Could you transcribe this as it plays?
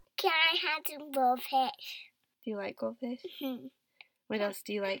had some goldfish. Do you like goldfish? Mm-hmm. What else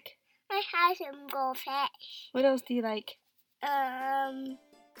do you like? I had some goldfish. What else do you like?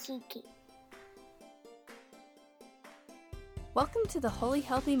 Kiki. Welcome to the Holy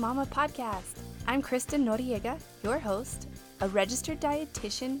Healthy Mama podcast. I'm Kristen Noriega, your host, a registered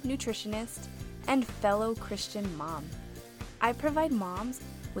dietitian, nutritionist, and fellow Christian mom. I provide moms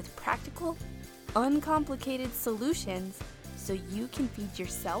with practical, uncomplicated solutions so you can feed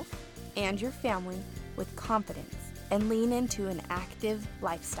yourself and your family with confidence and lean into an active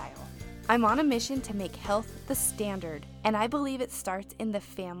lifestyle. I'm on a mission to make health the standard, and I believe it starts in the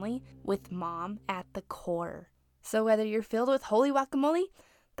family with mom at the core. So whether you're filled with holy guacamole,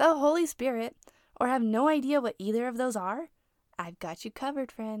 the Holy Spirit, or have no idea what either of those are, I've got you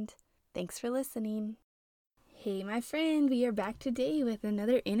covered, friend. Thanks for listening. Hey, my friend, we are back today with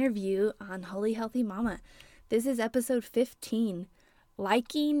another interview on Holy Healthy Mama. This is episode 15,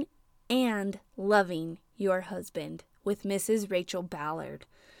 Liking and Loving Your Husband, with Mrs. Rachel Ballard.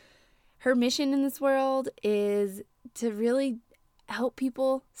 Her mission in this world is to really help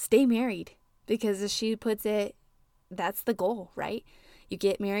people stay married, because as she puts it, that's the goal, right? You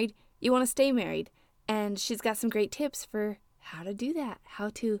get married, you want to stay married, and she's got some great tips for how to do that, how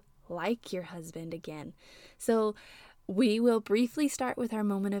to like your husband again. So we will briefly start with our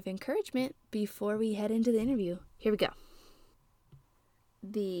moment of encouragement before we head into the interview. Here we go.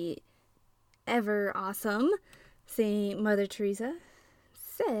 The ever awesome Saint Mother Teresa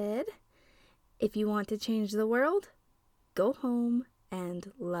said, "If you want to change the world, go home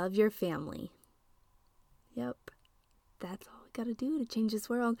and love your family." Yep, that's all we gotta do to change this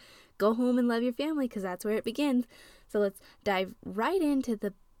world. Go home and love your family, because that's where it begins. So let's dive right into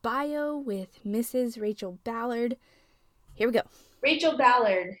the bio with Mrs. Rachel Ballard. Here we go. Rachel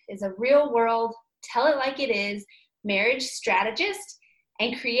Ballard is a real-world, tell-it-like-it-is marriage strategist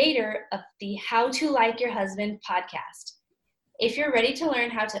and creator of the How to Like Your Husband podcast. If you're ready to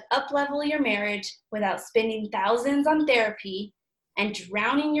learn how to up-level your marriage without spending thousands on therapy and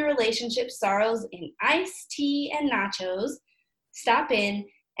drowning your relationship sorrows in iced tea and nachos, stop in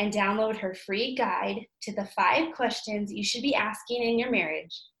and download her free guide to the 5 questions you should be asking in your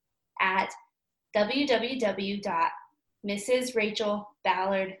marriage at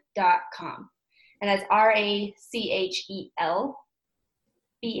www.mrsrachelballard.com. And that's RACHELBALLARD.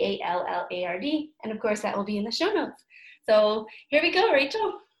 And of course, that will be in the show notes. So here we go,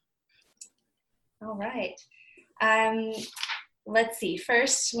 Rachel. All right. Let's see.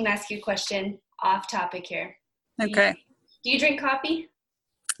 First, I'm going to ask you a question off topic here. Okay. Do you drink coffee?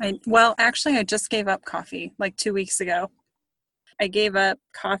 Actually, I just gave up coffee like 2 weeks ago. I gave up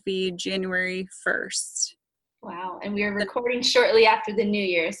coffee January 1st. Wow. And we are recording shortly after the new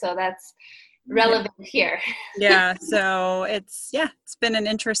year, so that's relevant here. Yeah. So it's been an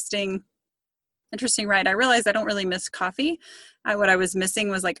interesting ride. I realized I don't really miss coffee. What I was missing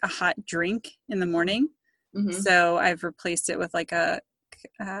was like a hot drink in the morning. Mm-hmm. So I've replaced it with like a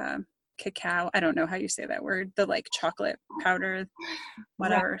cacao. I don't know how you say that word. The like chocolate powder,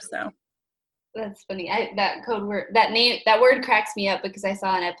 whatever. Right. So that's funny. That word cracks me up, because I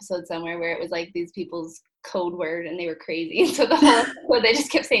saw an episode somewhere where it was like these people's code word and they were crazy. So the whole episode, they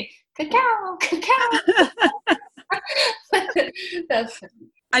just kept saying cacao. That's funny.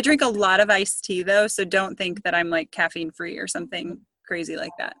 I drink a lot of iced tea though, so don't think that I'm like caffeine free or something crazy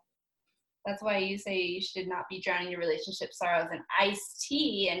like that. That's why you say you should not be drowning your relationship sorrows in iced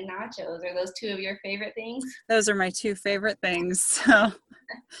tea and nachos. Are those 2 of your favorite things? Those are my 2 favorite things. So,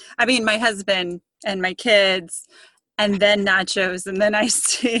 I mean, my husband and my kids, and then nachos, and then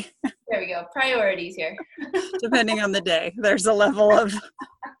iced tea. There we go. Priorities here. Depending on the day, there's a level of.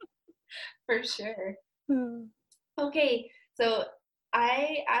 For sure. Okay, so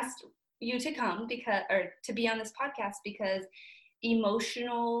I asked you to come to be on this podcast because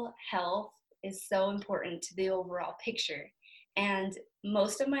emotional health is so important to the overall picture. And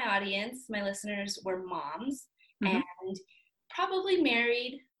most of my audience, my listeners, were moms, mm-hmm. and probably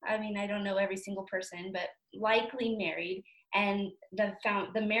married. I mean, I don't know every single person, but likely married. And a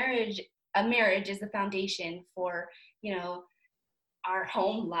marriage is the foundation for, our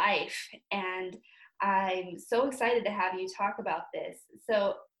home life. And I'm so excited to have you talk about this.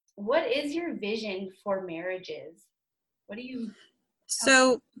 So what is your vision for marriages? What do you...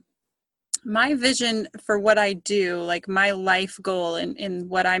 So my vision for what I do, like my life goal in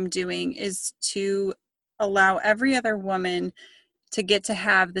what I'm doing, is to allow every other woman to get to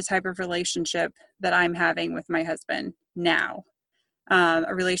have the type of relationship that I'm having with my husband now.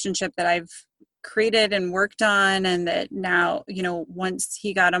 A relationship that I've created and worked on, and that now, once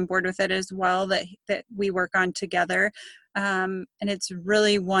he got on board with it as well, that we work on together. And it's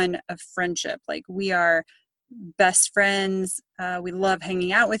really one of friendship. Like, we are best friends. We love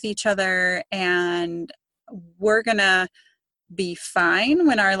hanging out with each other, and we're gonna be fine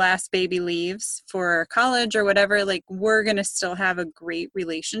when our last baby leaves for college or whatever. Like, we're gonna still have a great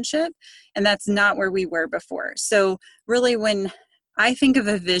relationship, and that's not where we were before. So really, when I think of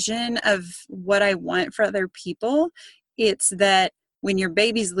a vision of what I want for other people, it's that when your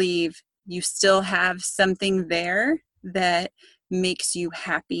babies leave, you still have something there that makes you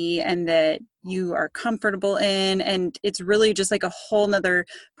happy and that you are comfortable in. And it's really just like a whole nother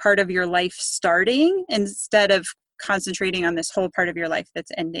part of your life starting, instead of concentrating on this whole part of your life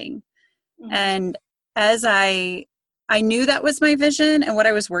that's ending. Mm-hmm. And as I knew that was my vision and what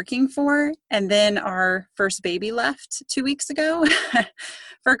I was working for. And then our first baby left 2 weeks ago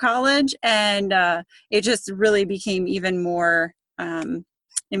for college. And it just really became even more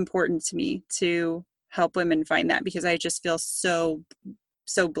important to me to help women find that, because I just feel so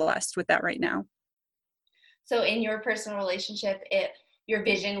blessed with that right now. So in your personal relationship, your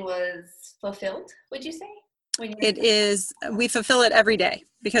vision was fulfilled, would you say? It is. We fulfill it every day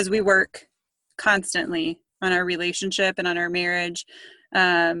because we work constantly on our relationship and on our marriage.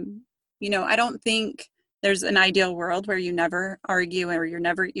 I don't think there's an ideal world where you never argue or you're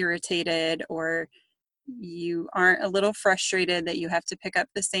never irritated or you aren't a little frustrated that you have to pick up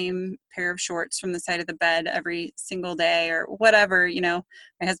the same pair of shorts from the side of the bed every single day or whatever. My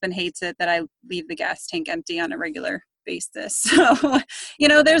husband hates it that I leave the gas tank empty on a regular basis. So,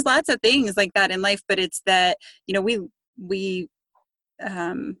 there's lots of things like that in life, but it's that, we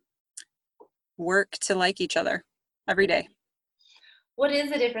work to like each other every day. What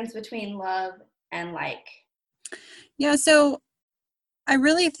is the difference between love and like? Yeah, so I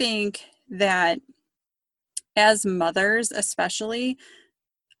really think that as mothers, especially,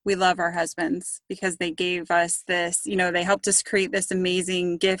 we love our husbands because they gave us this, they helped us create this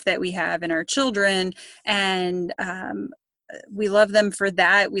amazing gift that we have in our children. And we love them for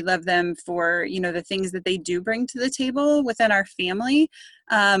that. We love them for, the things that they do bring to the table within our family.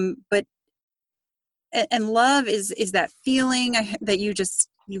 But love is that feeling that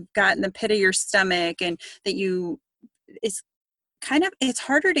you've got in the pit of your stomach, and that it's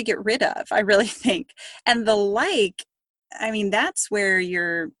harder to get rid of, I really think. And that's where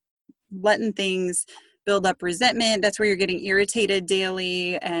you're letting things build up resentment. That's where you're getting irritated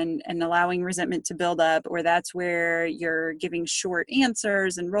daily and allowing resentment to build up, or that's where you're giving short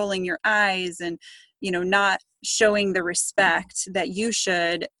answers and rolling your eyes and, not showing the respect that you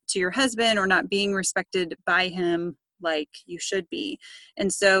should to your husband, or not being respected by him like you should be.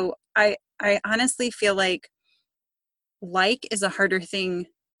 And so I honestly feel like is a harder thing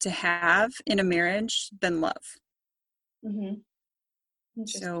to have in a marriage than love. Mm-hmm.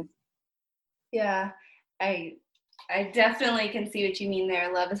 So, yeah, I definitely can see what you mean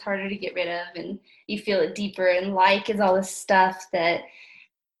there. Love is harder to get rid of, and you feel it deeper. And is all this stuff that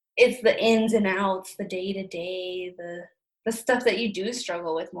it's the ins and outs, the day to day, the stuff that you do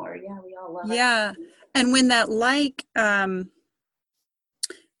struggle with more. Yeah, we all love it. Yeah, and when that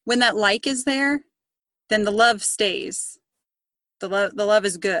is there, then the love stays. The love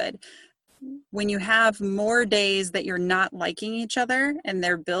is good. When you have more days that you're not liking each other and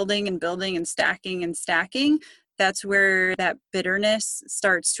they're building and building and stacking, that's where that bitterness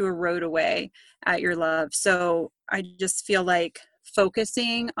starts to erode away at your love. So I just feel like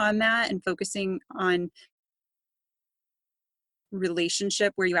focusing on that and focusing on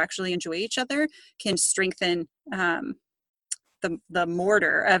relationship where you actually enjoy each other can strengthen the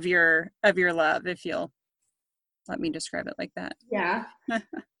mortar of your love, if you'll let me describe it like that. Yeah,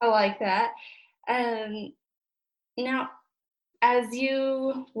 I like that. Now, as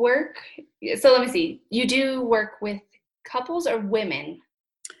you work, so let me see, you do work with couples or women?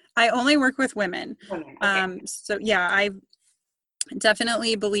 I only work with women. Okay. So yeah, I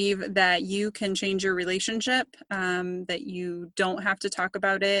definitely believe that you can change your relationship, that you don't have to talk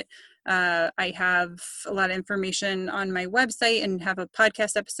about it. I have a lot of information on my website and have a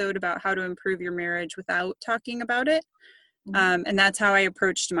podcast episode about how to improve your marriage without talking about it. Mm-hmm. And that's how I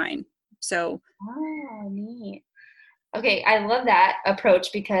approached mine. So. Oh, neat. Okay. I love that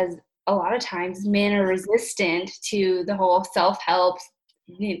approach because a lot of times men are resistant to the whole self-help,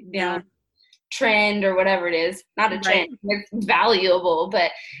 trend or whatever it is. Not a trend. Right. It's valuable,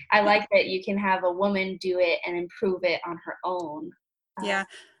 but I like that you can have a woman do it and improve it on her own. Yeah,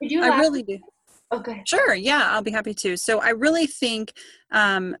 I really do. Okay. Sure. Yeah, I'll be happy to. So I really think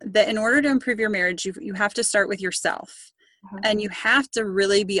that in order to improve your marriage, you have to start with yourself. And you have to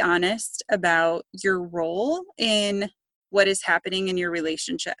really be honest about your role in what is happening in your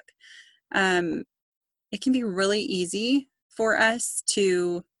relationship. It can be really easy for us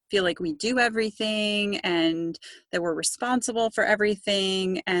to feel like we do everything and that we're responsible for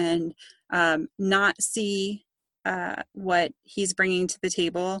everything, and not see what he's bringing to the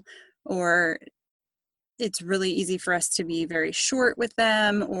table. Or it's really easy for us to be very short with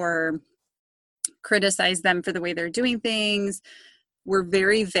them or criticize them for the way they're doing things. We're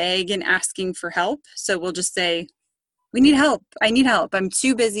very vague in asking for help. So we'll just say, we need help. I need help. I'm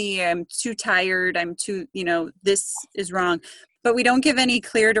too busy. I'm too tired. I'm too, this is wrong. But we don't give any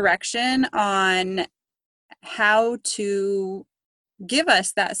clear direction on how to give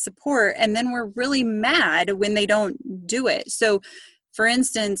us that support. And then we're really mad when they don't do it. So for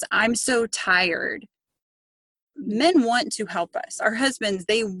instance, I'm so tired. Men want to help us. Our husbands,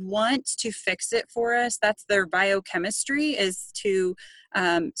 they want to fix it for us. That's their biochemistry, is to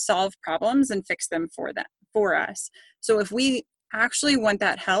solve problems and fix them for us. So if we actually want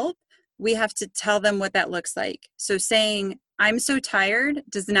that help, we have to tell them what that looks like. So saying, I'm so tired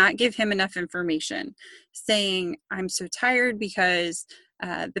does not give him enough information. Saying, I'm so tired because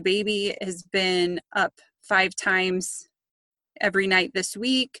the baby has been up 5 times every night this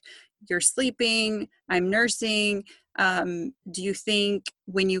week. You're sleeping, I'm nursing. Do you think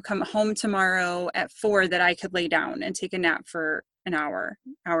when you come home tomorrow at 4 that I could lay down and take a nap for an hour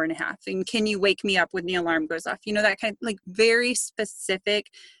and a half? And can you wake me up when the alarm goes off? That kind of like very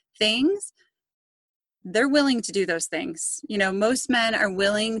specific things. They're willing to do those things. Most men are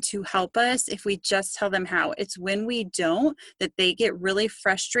willing to help us if we just tell them how. It's when we don't that they get really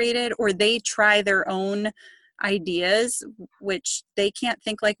frustrated, or they try their own ideas, which they can't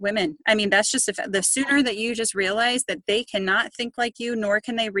think like women. I mean, that's just the sooner that you just realize that they cannot think like you, nor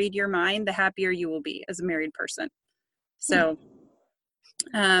can they read your mind, the happier you will be as a married person. So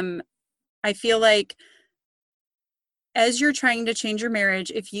I feel like as you're trying to change your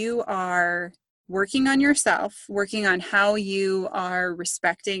marriage, if you are working on yourself, working on how you are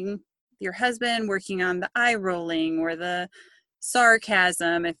respecting your husband, working on the eye rolling or the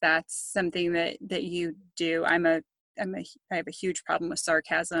sarcasm, if that's something that you do. I have a huge problem with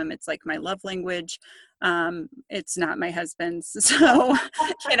sarcasm. It's like my love language. It's not my husband's. So,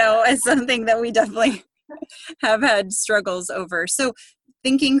 it's something that we definitely have had struggles over. So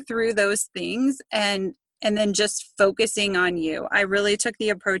thinking through those things and then just focusing on you. I really took the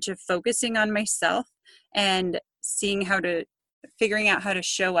approach of focusing on myself and figuring out how to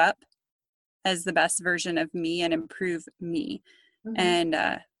show up as the best version of me and improve me. Mm-hmm.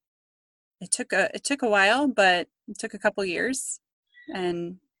 And it took a while, but it took a couple years.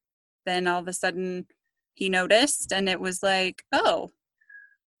 And then all of a sudden he noticed, and it was like, oh,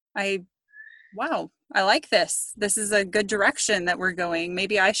 I like this. This is a good direction that we're going.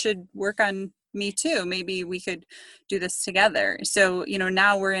 Maybe I should work on me too. Maybe we could do this together. So,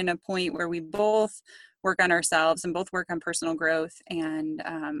 now we're in a point where we both work on ourselves and both work on personal growth. And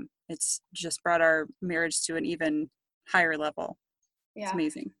it's just brought our marriage to an even higher level. Yeah. It's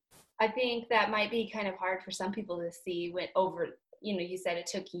amazing. I think that might be kind of hard for some people to see when you said it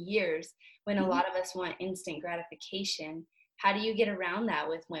took years, when a lot of us want instant gratification. How do you get around that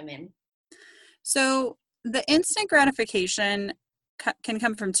with women? So the instant gratification can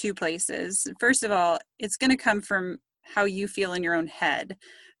come from 2 places. First of all, it's going to come from how you feel in your own head.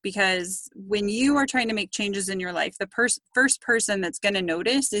 Because when you are trying to make changes in your life, the first person that's going to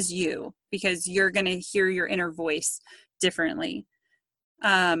notice is you, because you're going to hear your inner voice differently.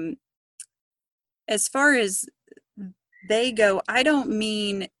 As far as they go, I don't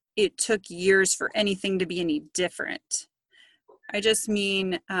mean it took years for anything to be any different. I just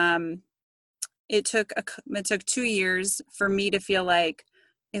mean it took 2 years for me to feel like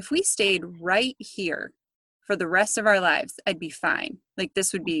if we stayed right here for the rest of our lives, I'd be fine. Like,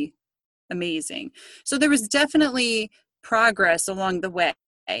 this would be amazing. So there was definitely progress along the way.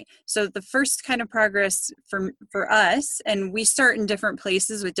 So the first kind of progress for us, and we start in different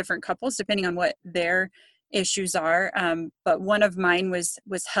places with different couples depending on what their issues are. But one of mine was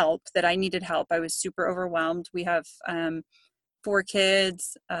help, that I needed help. I was super overwhelmed. We have 4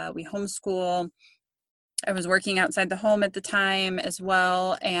 kids. We homeschool. I was working outside the home at the time as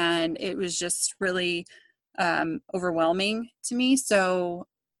well. And it was just really overwhelming to me. So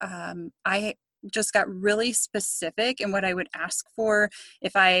I just got really specific in what I would ask for.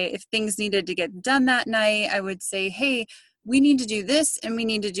 If things needed to get done that night, I would say, hey, we need to do this and we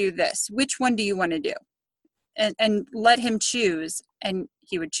need to do this. Which one do you want to do? And let him choose. And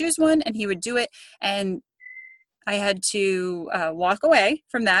he would choose one and he would do it. And I had to walk away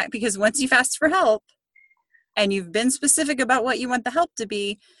from that, because once you've asked for help, and you've been specific about what you want the help to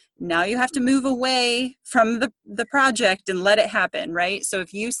be, now you have to move away from the project and let it happen, right? So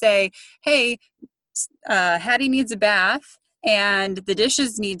if you say, hey, Hattie needs a bath and the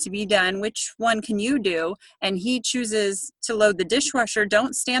dishes need to be done, which one can you do? And he chooses to load the dishwasher.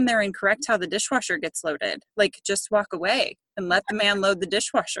 Don't stand there and correct how the dishwasher gets loaded. Like, just walk away and let the man load the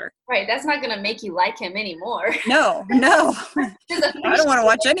dishwasher. Right. That's not going to make you like him anymore. No. I don't want to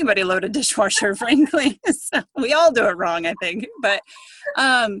watch anybody load a dishwasher, frankly. So we all do it wrong, I think. But,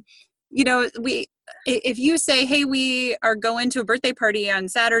 if you say, hey, we are going to a birthday party on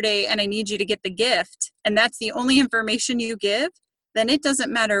Saturday and I need you to get the gift, and that's the only information you give, then it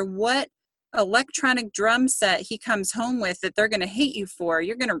doesn't matter what electronic drum set he comes home with that they're going to hate you for.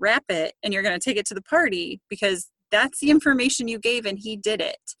 You're going to wrap it and you're going to take it to the party because that's the information you gave and he did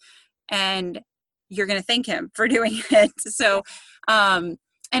it. And you're going to thank him for doing it. So, and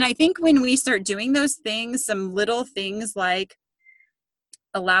I think when we start doing those things, some little things like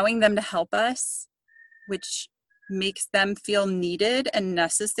allowing them to help us, which makes them feel needed and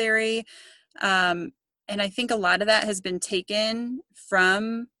necessary. And I think a lot of that has been taken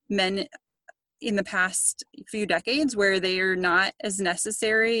from men in the past few decades where they are not as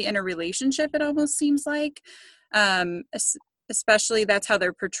necessary in a relationship, it almost seems like. Especially that's how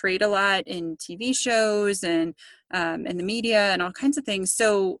they're portrayed a lot in TV shows and in the media and all kinds of things.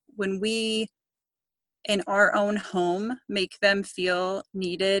 So when we, in our own home, make them feel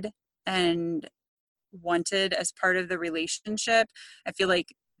needed and wanted as part of the relationship, I feel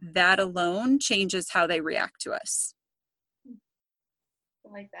like that alone changes how they react to us.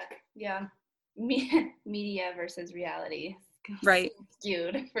 I like that. Yeah. Media versus reality. Right.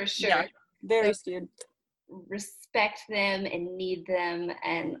 Skewed, for sure. Yeah, very skewed. Respect them and need them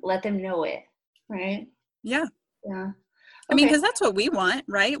and let them know it, right? Yeah. Okay. I mean, because that's what we want,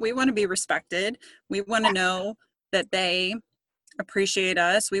 right? We want to be respected. We want to know that they appreciate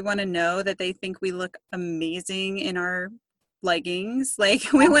us. We want to know that they think we look amazing in our leggings.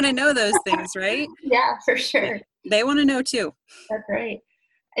 Like, we want to know those things, right? Yeah, for sure. They want to know too. That's right.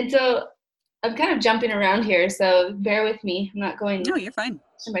 And so I'm kind of jumping around here, so bear with me. I'm not going No, you're fine.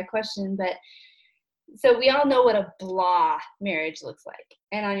 To my question, but so we all know what a blah marriage looks like.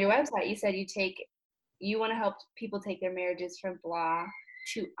 And on your website, you said you want to help people take their marriages from blah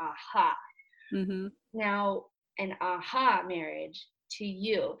to aha. Mm-hmm. Now, an aha marriage to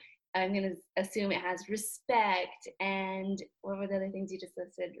you, I'm going to assume it has respect and what were the other things you just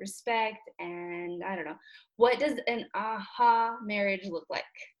listed? Respect and I don't know. What does an aha marriage look like?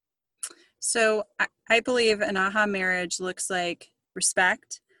 So I believe an aha marriage looks like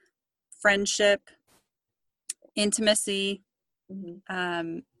respect, friendship, intimacy.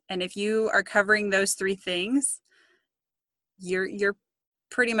 Mm-hmm. And if you are covering those three things, you're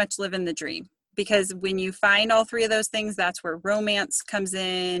pretty much living the dream. Because when you find all three of those things, that's where romance comes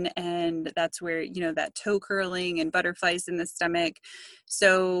in, and that's where, that toe curling and butterflies in the stomach.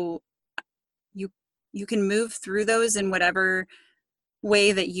 So you can move through those in whatever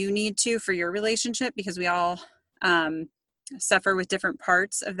way that you need to for your relationship, because we all suffer with different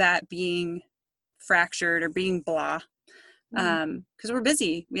parts of that being fractured or being blah. Because we're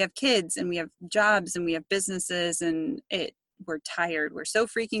busy, we have kids and we have jobs and we have businesses, and we're tired. We're so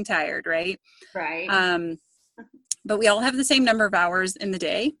freaking tired, right? Right. But we all have the same number of hours in the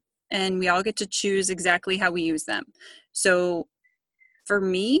day, and we all get to choose exactly how we use them. So for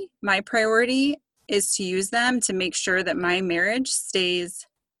me, my priority is to use them to make sure that my marriage stays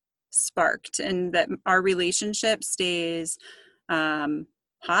sparked and that our relationship stays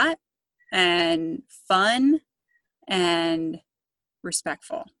hot and fun and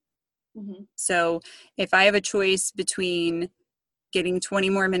respectful. Mm-hmm. So if I have a choice between getting 20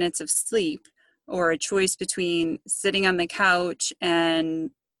 more minutes of sleep or a choice between sitting on the couch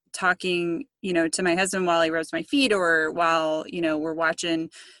and talking, to my husband while he rubs my feet, or while, we're watching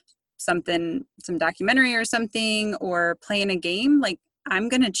some documentary or something, or playing a game, like, I'm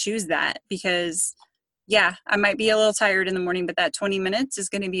going to choose that because, yeah, I might be a little tired in the morning, but that 20 minutes is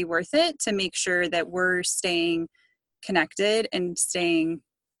going to be worth it to make sure that we're staying connected and staying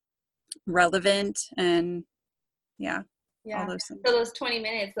relevant and all those things. So those 20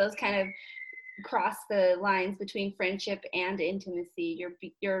 minutes, those kind of cross the lines between friendship and intimacy.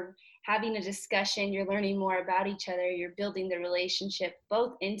 You're having a discussion, you're learning more about each other, you're building the relationship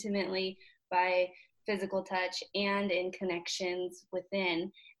both intimately by physical touch and in connections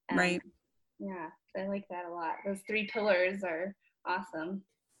within. Right. Yeah, I like that a lot. Those three pillars are awesome.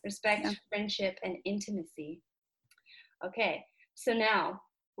 Respect, friendship, and intimacy. Okay, so now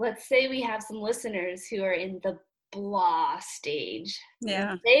let's say we have some listeners who are in the blah stage.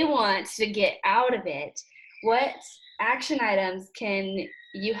 Yeah. They want to get out of it. what action items can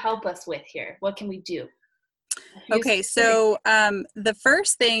you help us with here? What can we do? Okay, so the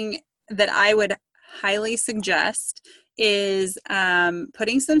first thing that I would highly suggest is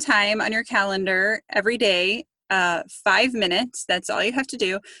putting some time on your calendar every day, 5 minutes. That's all you have to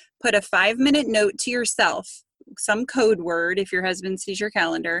do. Put a 5-minute note to yourself, some code word if your husband sees your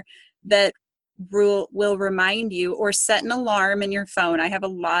calendar, that will remind you, or set an alarm in your phone. I have a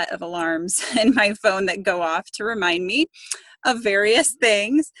lot of alarms in my phone that go off to remind me of various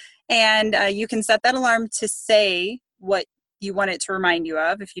things. And you can set that alarm to say what you want it to remind you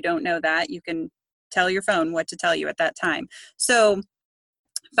of. If you don't know that, you can tell your phone what to tell you at that time. So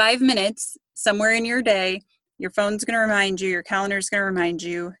 5 minutes somewhere in your day, your phone's going to remind you, your calendar's going to remind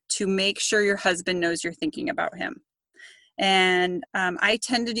you to make sure your husband knows you're thinking about him. And I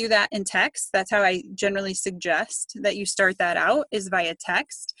tend to do that in text. That's how I generally suggest that you start that out, is via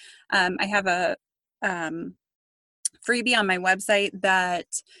text. I have a freebie on my website that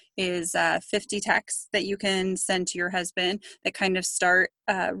is 50 texts that you can send to your husband that kind of start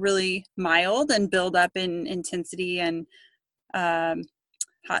really mild and build up in intensity and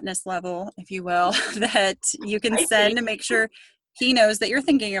hotness level, if you will, that you can send to make sure he knows that you're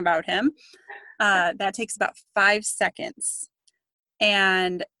thinking about him. That takes about 5 seconds.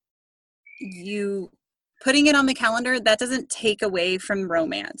 And you putting it on the calendar, that doesn't take away from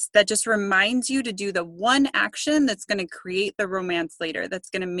romance. That just reminds you to do the one action that's going to create the romance later. That's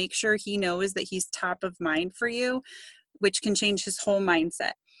going to make sure he knows that he's top of mind for you, which can change his whole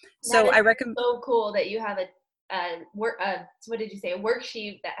mindset. So I recommend. So cool that you have a what did you say? A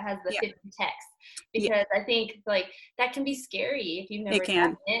worksheet that has the 50 texts, because I think like that can be scary if you've never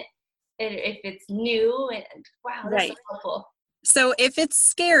done it. If it's new, and wow, that's so helpful. So if it's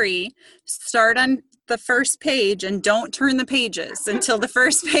scary, start on the first page and don't turn the pages until the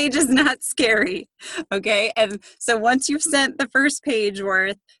first page is not scary. Okay. And so once you've sent the first page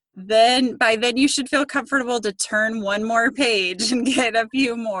worth, then by then you should feel comfortable to turn one more page and get a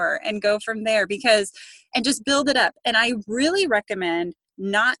few more and go from there, and just build it up. And I really recommend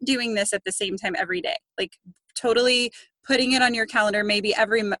not doing this at the same time every day. Like totally putting it on your calendar, maybe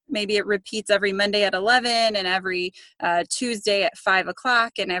it repeats every Monday at 11 and every Tuesday at 5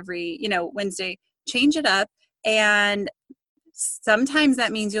 o'clock and every, Wednesday. Change it up. And sometimes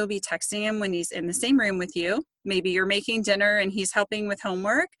that means you'll be texting him when he's in the same room with you. Maybe you're making dinner and he's helping with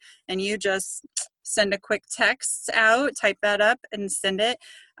homework, and you just send a quick text out, type that up and send it,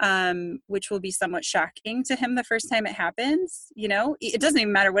 which will be somewhat shocking to him the first time it happens. It doesn't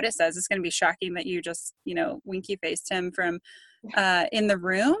even matter what it says. It's going to be shocking that you just, winky faced him from in the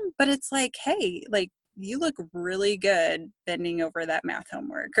room. But it's like, hey, like, you look really good bending over that math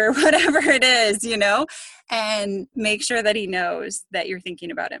homework or whatever it is, and make sure that he knows that you're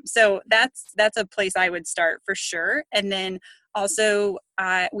thinking about him. So that's a place I would start for sure. And then also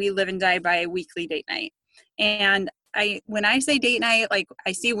we live and die by weekly date night. And when I say date night, like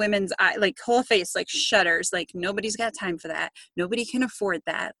I see women's eye, like whole face, like shudders, like nobody's got time for that. Nobody can afford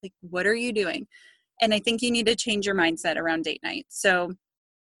that. Like, what are you doing? And I think you need to change your mindset around date night. So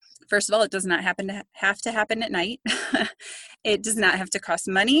first of all, it does not have to happen at night. It does not have to cost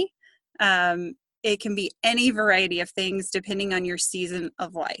money. It can be any variety of things depending on your season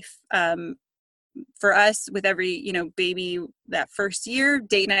of life. For us, with every, baby that first year,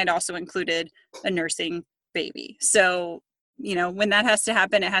 date night also included a nursing baby. So, when that has to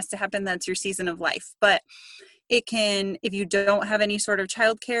happen, it has to happen. That's your season of life. But it can, if you don't have any sort of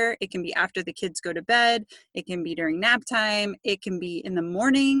childcare, it can be after the kids go to bed. It can be during nap time. It can be in the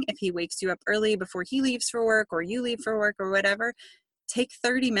morning if he wakes you up early before he leaves for work or you leave for work or whatever. Take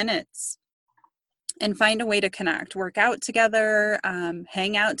 30 minutes and find a way to connect, work out together,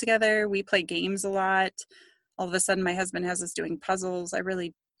 hang out together. We play games a lot. All of a sudden, my husband has us doing puzzles. I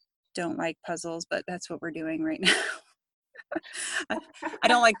really don't like puzzles, but that's what we're doing right now. I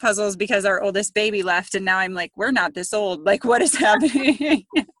don't like puzzles because our oldest baby left, and now I'm like, we're not this old. Like, what is happening?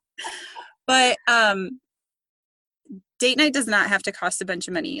 But date night does not have to cost a bunch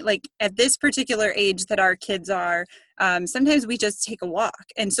of money. Like at this particular age that our kids are, sometimes we just take a walk.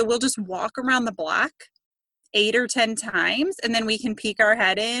 And so we'll just walk around the block 8 or 10 times, and then we can peek our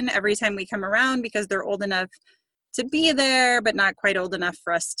head in every time we come around because they're old enough to be there, but not quite old enough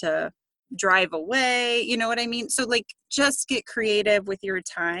for us to drive away. You know what I mean? So like, just get creative with your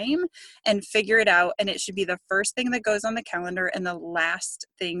time and figure it out. And it should be the first thing that goes on the calendar and the last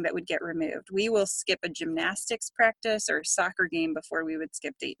thing that would get removed. We will skip a gymnastics practice or soccer game before we would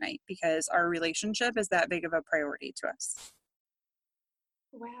skip date night because our relationship is that big of a priority to us.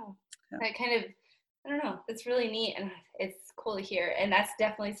 Wow. Yeah. That kind of, I don't know, it's really neat and it's cool to hear. And that's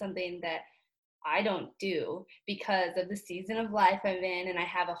definitely something that I don't do because of the season of life I'm in, and I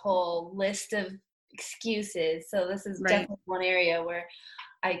have a whole list of excuses. So this is definitely one area where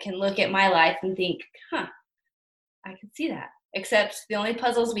I can look at my life and think, I can see that. Except the only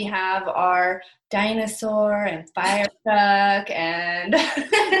puzzles we have are dinosaur and fire truck and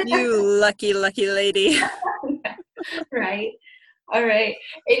You lucky lady. Right. All right.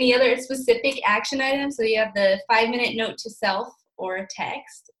 Any other specific action items? So you have the 5-minute note to self or a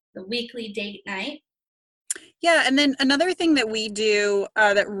text, the weekly date night. Yeah, and then another thing that we do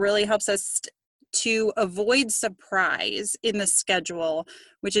that really helps us to avoid surprise in the schedule,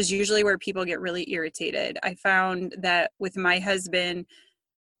 which is usually where people get really irritated. I found that with my husband,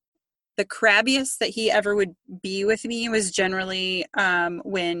 the crabbiest that he ever would be with me was generally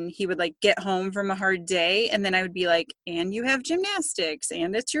when he would like get home from a hard day, and then I would be like, and you have gymnastics,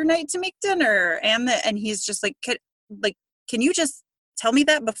 and it's your night to make dinner, and he's just like, can you just tell me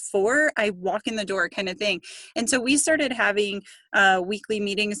that before I walk in the door, kind of thing. And so we started having weekly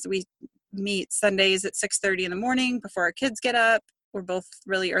meetings. We meet Sundays at 6:30 in the morning before our kids get up. We're both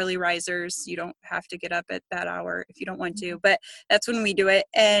really early risers. You don't have to get up at that hour if you don't want to, but that's when we do it.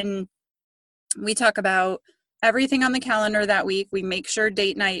 And we talk about everything on the calendar that week. We make sure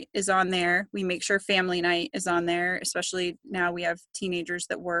date night is on there. We make sure family night is on there, especially now we have teenagers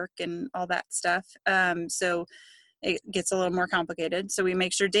that work and all that stuff. So it gets a little more complicated. So we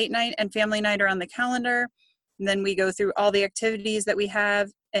make sure date night and family night are on the calendar. And then we go through all the activities that we have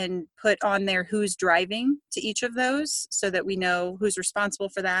and put on there who's driving to each of those so that we know who's responsible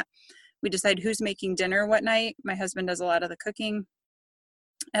for that. We decide who's making dinner what night. My husband does a lot of the cooking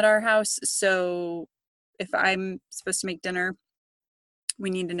at our house. So if I'm supposed to make dinner, we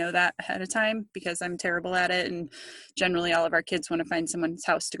need to know that ahead of time because I'm terrible at it. And generally all of our kids want to find someone's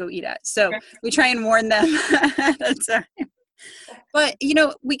house to go eat at. So we try and warn them ahead of time. But,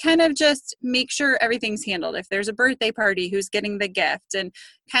 we kind of just make sure everything's handled. If there's a birthday party, who's getting the gift, and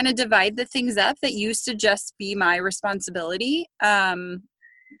kind of divide the things up that used to just be my responsibility.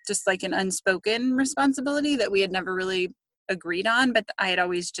 Just like an unspoken responsibility that we had never really agreed on, but I had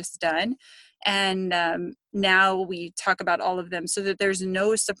always just done. And now we talk about all of them so that there's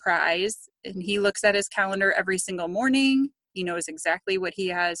no surprise. And he looks at his calendar every single morning. He knows exactly what he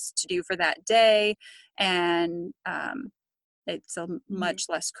has to do for that day. And it's a much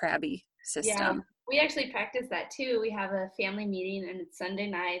less crabby system. Yeah, we actually practice that too. We have a family meeting and it's Sunday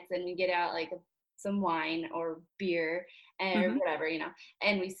nights and we get out like some wine or beer or whatever,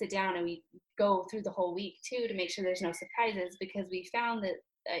 and we sit down and we go through the whole week too to make sure there's no surprises, because we found that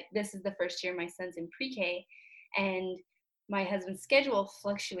this is the first year my son's in pre-K and my husband's schedule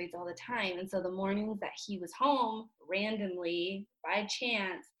fluctuates all the time. And so the mornings that he was home randomly by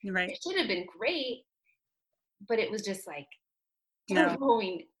chance, it should have been great, but it was just like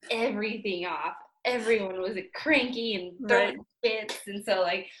throwing everything off. Everyone was cranky and throwing fits, and so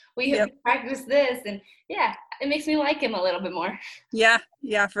like we have to practice this, and it makes me like him a little bit more. Yeah,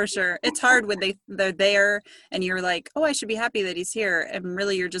 for sure. It's hard when they're there and you're like, oh, I should be happy that he's here, and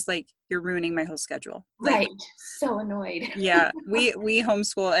really you're just like, you're ruining my whole schedule. Right. So annoyed. Yeah, we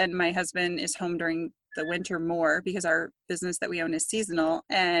homeschool, and my husband is home during the winter more because our business that we own is seasonal,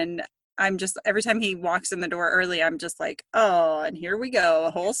 and I'm just, every time he walks in the door early, I'm just like, oh, and here we go, a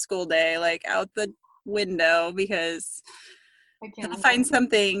whole school day, like out the window, because he'll find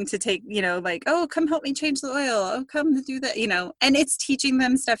something to take, like, oh, come help me change the oil. Oh, come do that, and it's teaching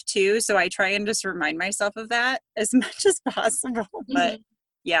them stuff too. So I try and just remind myself of that as much as possible. But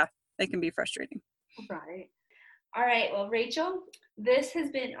yeah, it can be frustrating. Right. All right. Well, Rachel, this has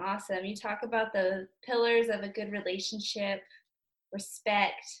been awesome. You talk about the pillars of a good relationship: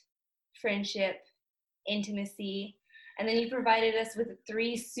 respect, friendship, intimacy, and then you provided us with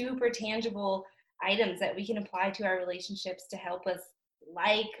 3 super tangible items that we can apply to our relationships to help us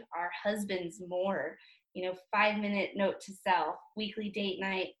like our husbands more. 5-minute note to self, weekly date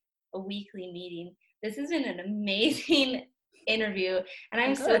night, a weekly meeting. This has been an amazing interview, and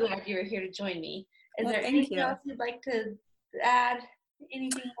I'm so glad you were here to join me. Is there anything else you'd like to add?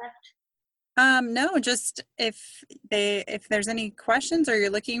 Anything left? No, just if there's any questions or you're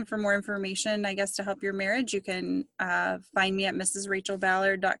looking for more information, I guess, to help your marriage, you can find me at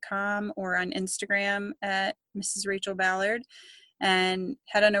mrsrachelballard.com or on Instagram at Mrs. Rachel Ballard, and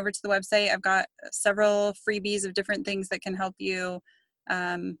head on over to the website. I've got several freebies of different things that can help you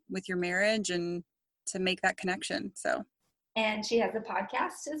with your marriage and to make that connection. So. And she has a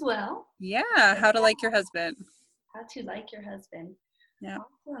podcast as well. Yeah. How to like your husband. How to like your husband. Yeah.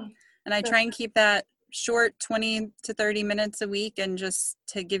 Awesome. And I try and keep that short, 20 to 30 minutes a week, and just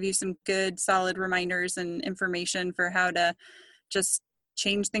to give you some good, solid reminders and information for how to just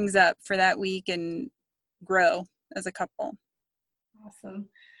change things up for that week and grow as a couple. Awesome.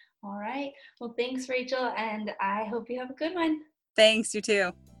 All right. Well, thanks, Rachel, and I hope you have a good one. Thanks, you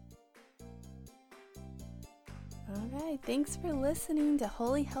too. All right, thanks for listening to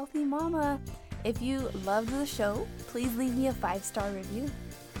Holy Healthy Mama. If you loved the show, please leave me a 5-star review.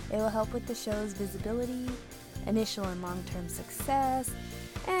 It will help with the show's visibility, initial and long-term success,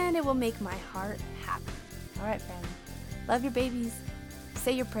 and it will make my heart happy. All right, family. Love your babies,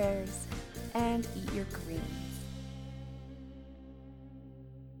 say your prayers, and eat your green.